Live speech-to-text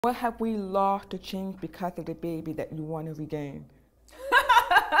What have we lost to change because of the baby that you want to regain?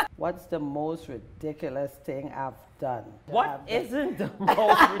 What's the most ridiculous thing I've done? What isn't the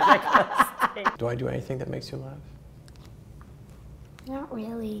most ridiculous thing? Do I do anything that makes you laugh? Not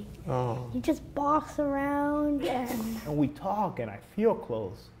really. Oh. You just boss around and... And we talk and I feel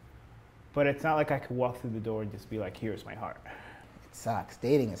close. But it's not like I could walk through the door and just be like, here's my heart. It sucks.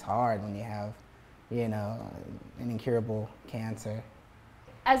 Dating is hard when you have, you know, an incurable cancer.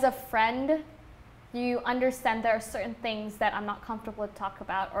 As a friend, you understand there are certain things that I'm not comfortable to talk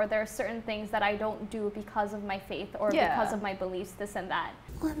about, or there are certain things that I don't do because of my faith or because of my beliefs, this and that.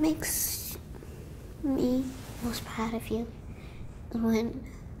 What makes me most proud of you is when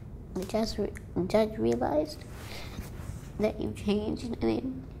the judge realized that you changed and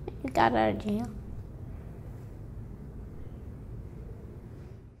then you got out of jail.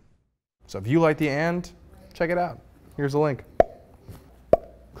 So if you like the and, check it out. Here's the link.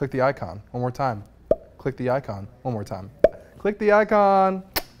 Click the icon one more time. Click the icon one more time. Click the icon.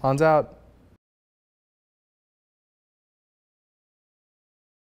 Hans out.